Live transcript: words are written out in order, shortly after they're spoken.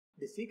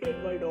The Secret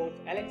World of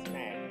Alex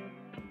Mack.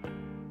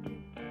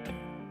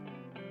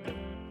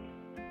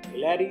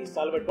 Larry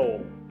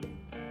Salvatore,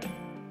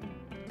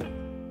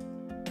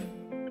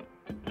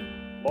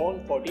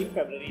 born 14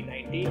 February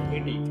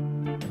 1980.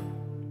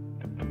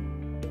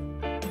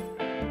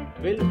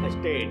 Will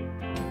Estate,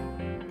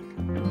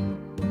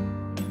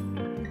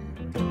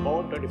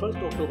 born 21st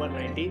October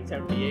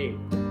 1978.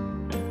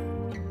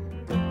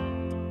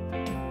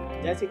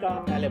 Jessica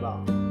Alba,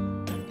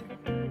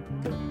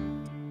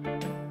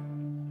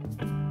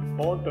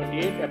 born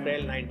 28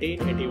 April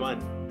 1981.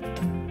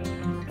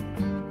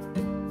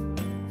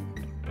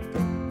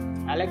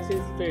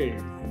 Alexis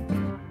Fields,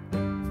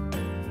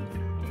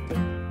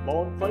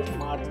 born 1st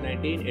March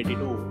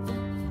 1982.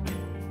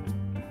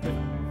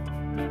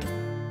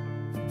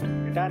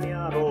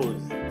 Titania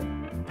Rose,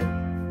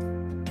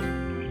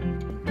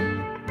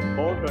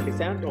 born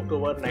 27th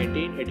October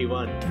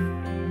 1981.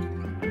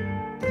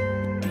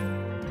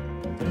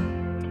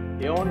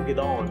 Leon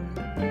Gidon,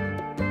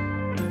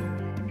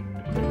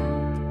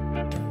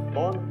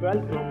 born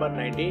 12th November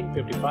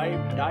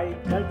 1955, died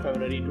 12th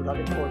February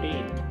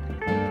 2014.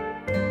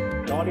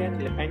 Dorian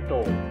Lepanto,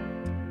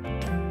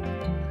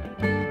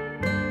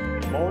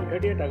 born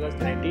 30th August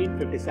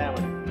 1957.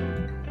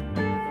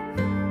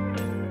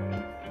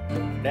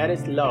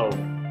 Darius Love,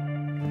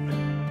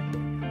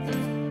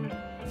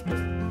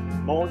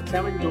 born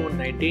 7 June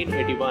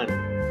 1981.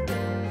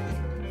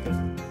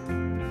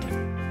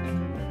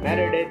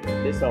 Meredith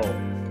Bissau,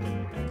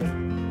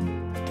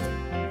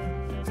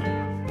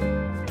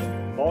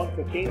 born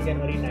 15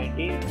 January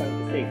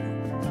 1976.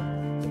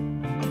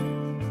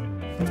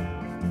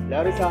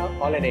 Larissa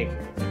Olenek,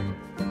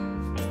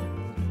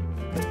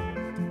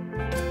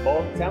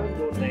 born 7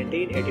 June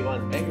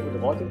 1981. Thank you for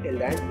watching till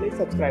then. Please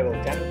subscribe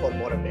our channel for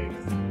more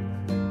updates.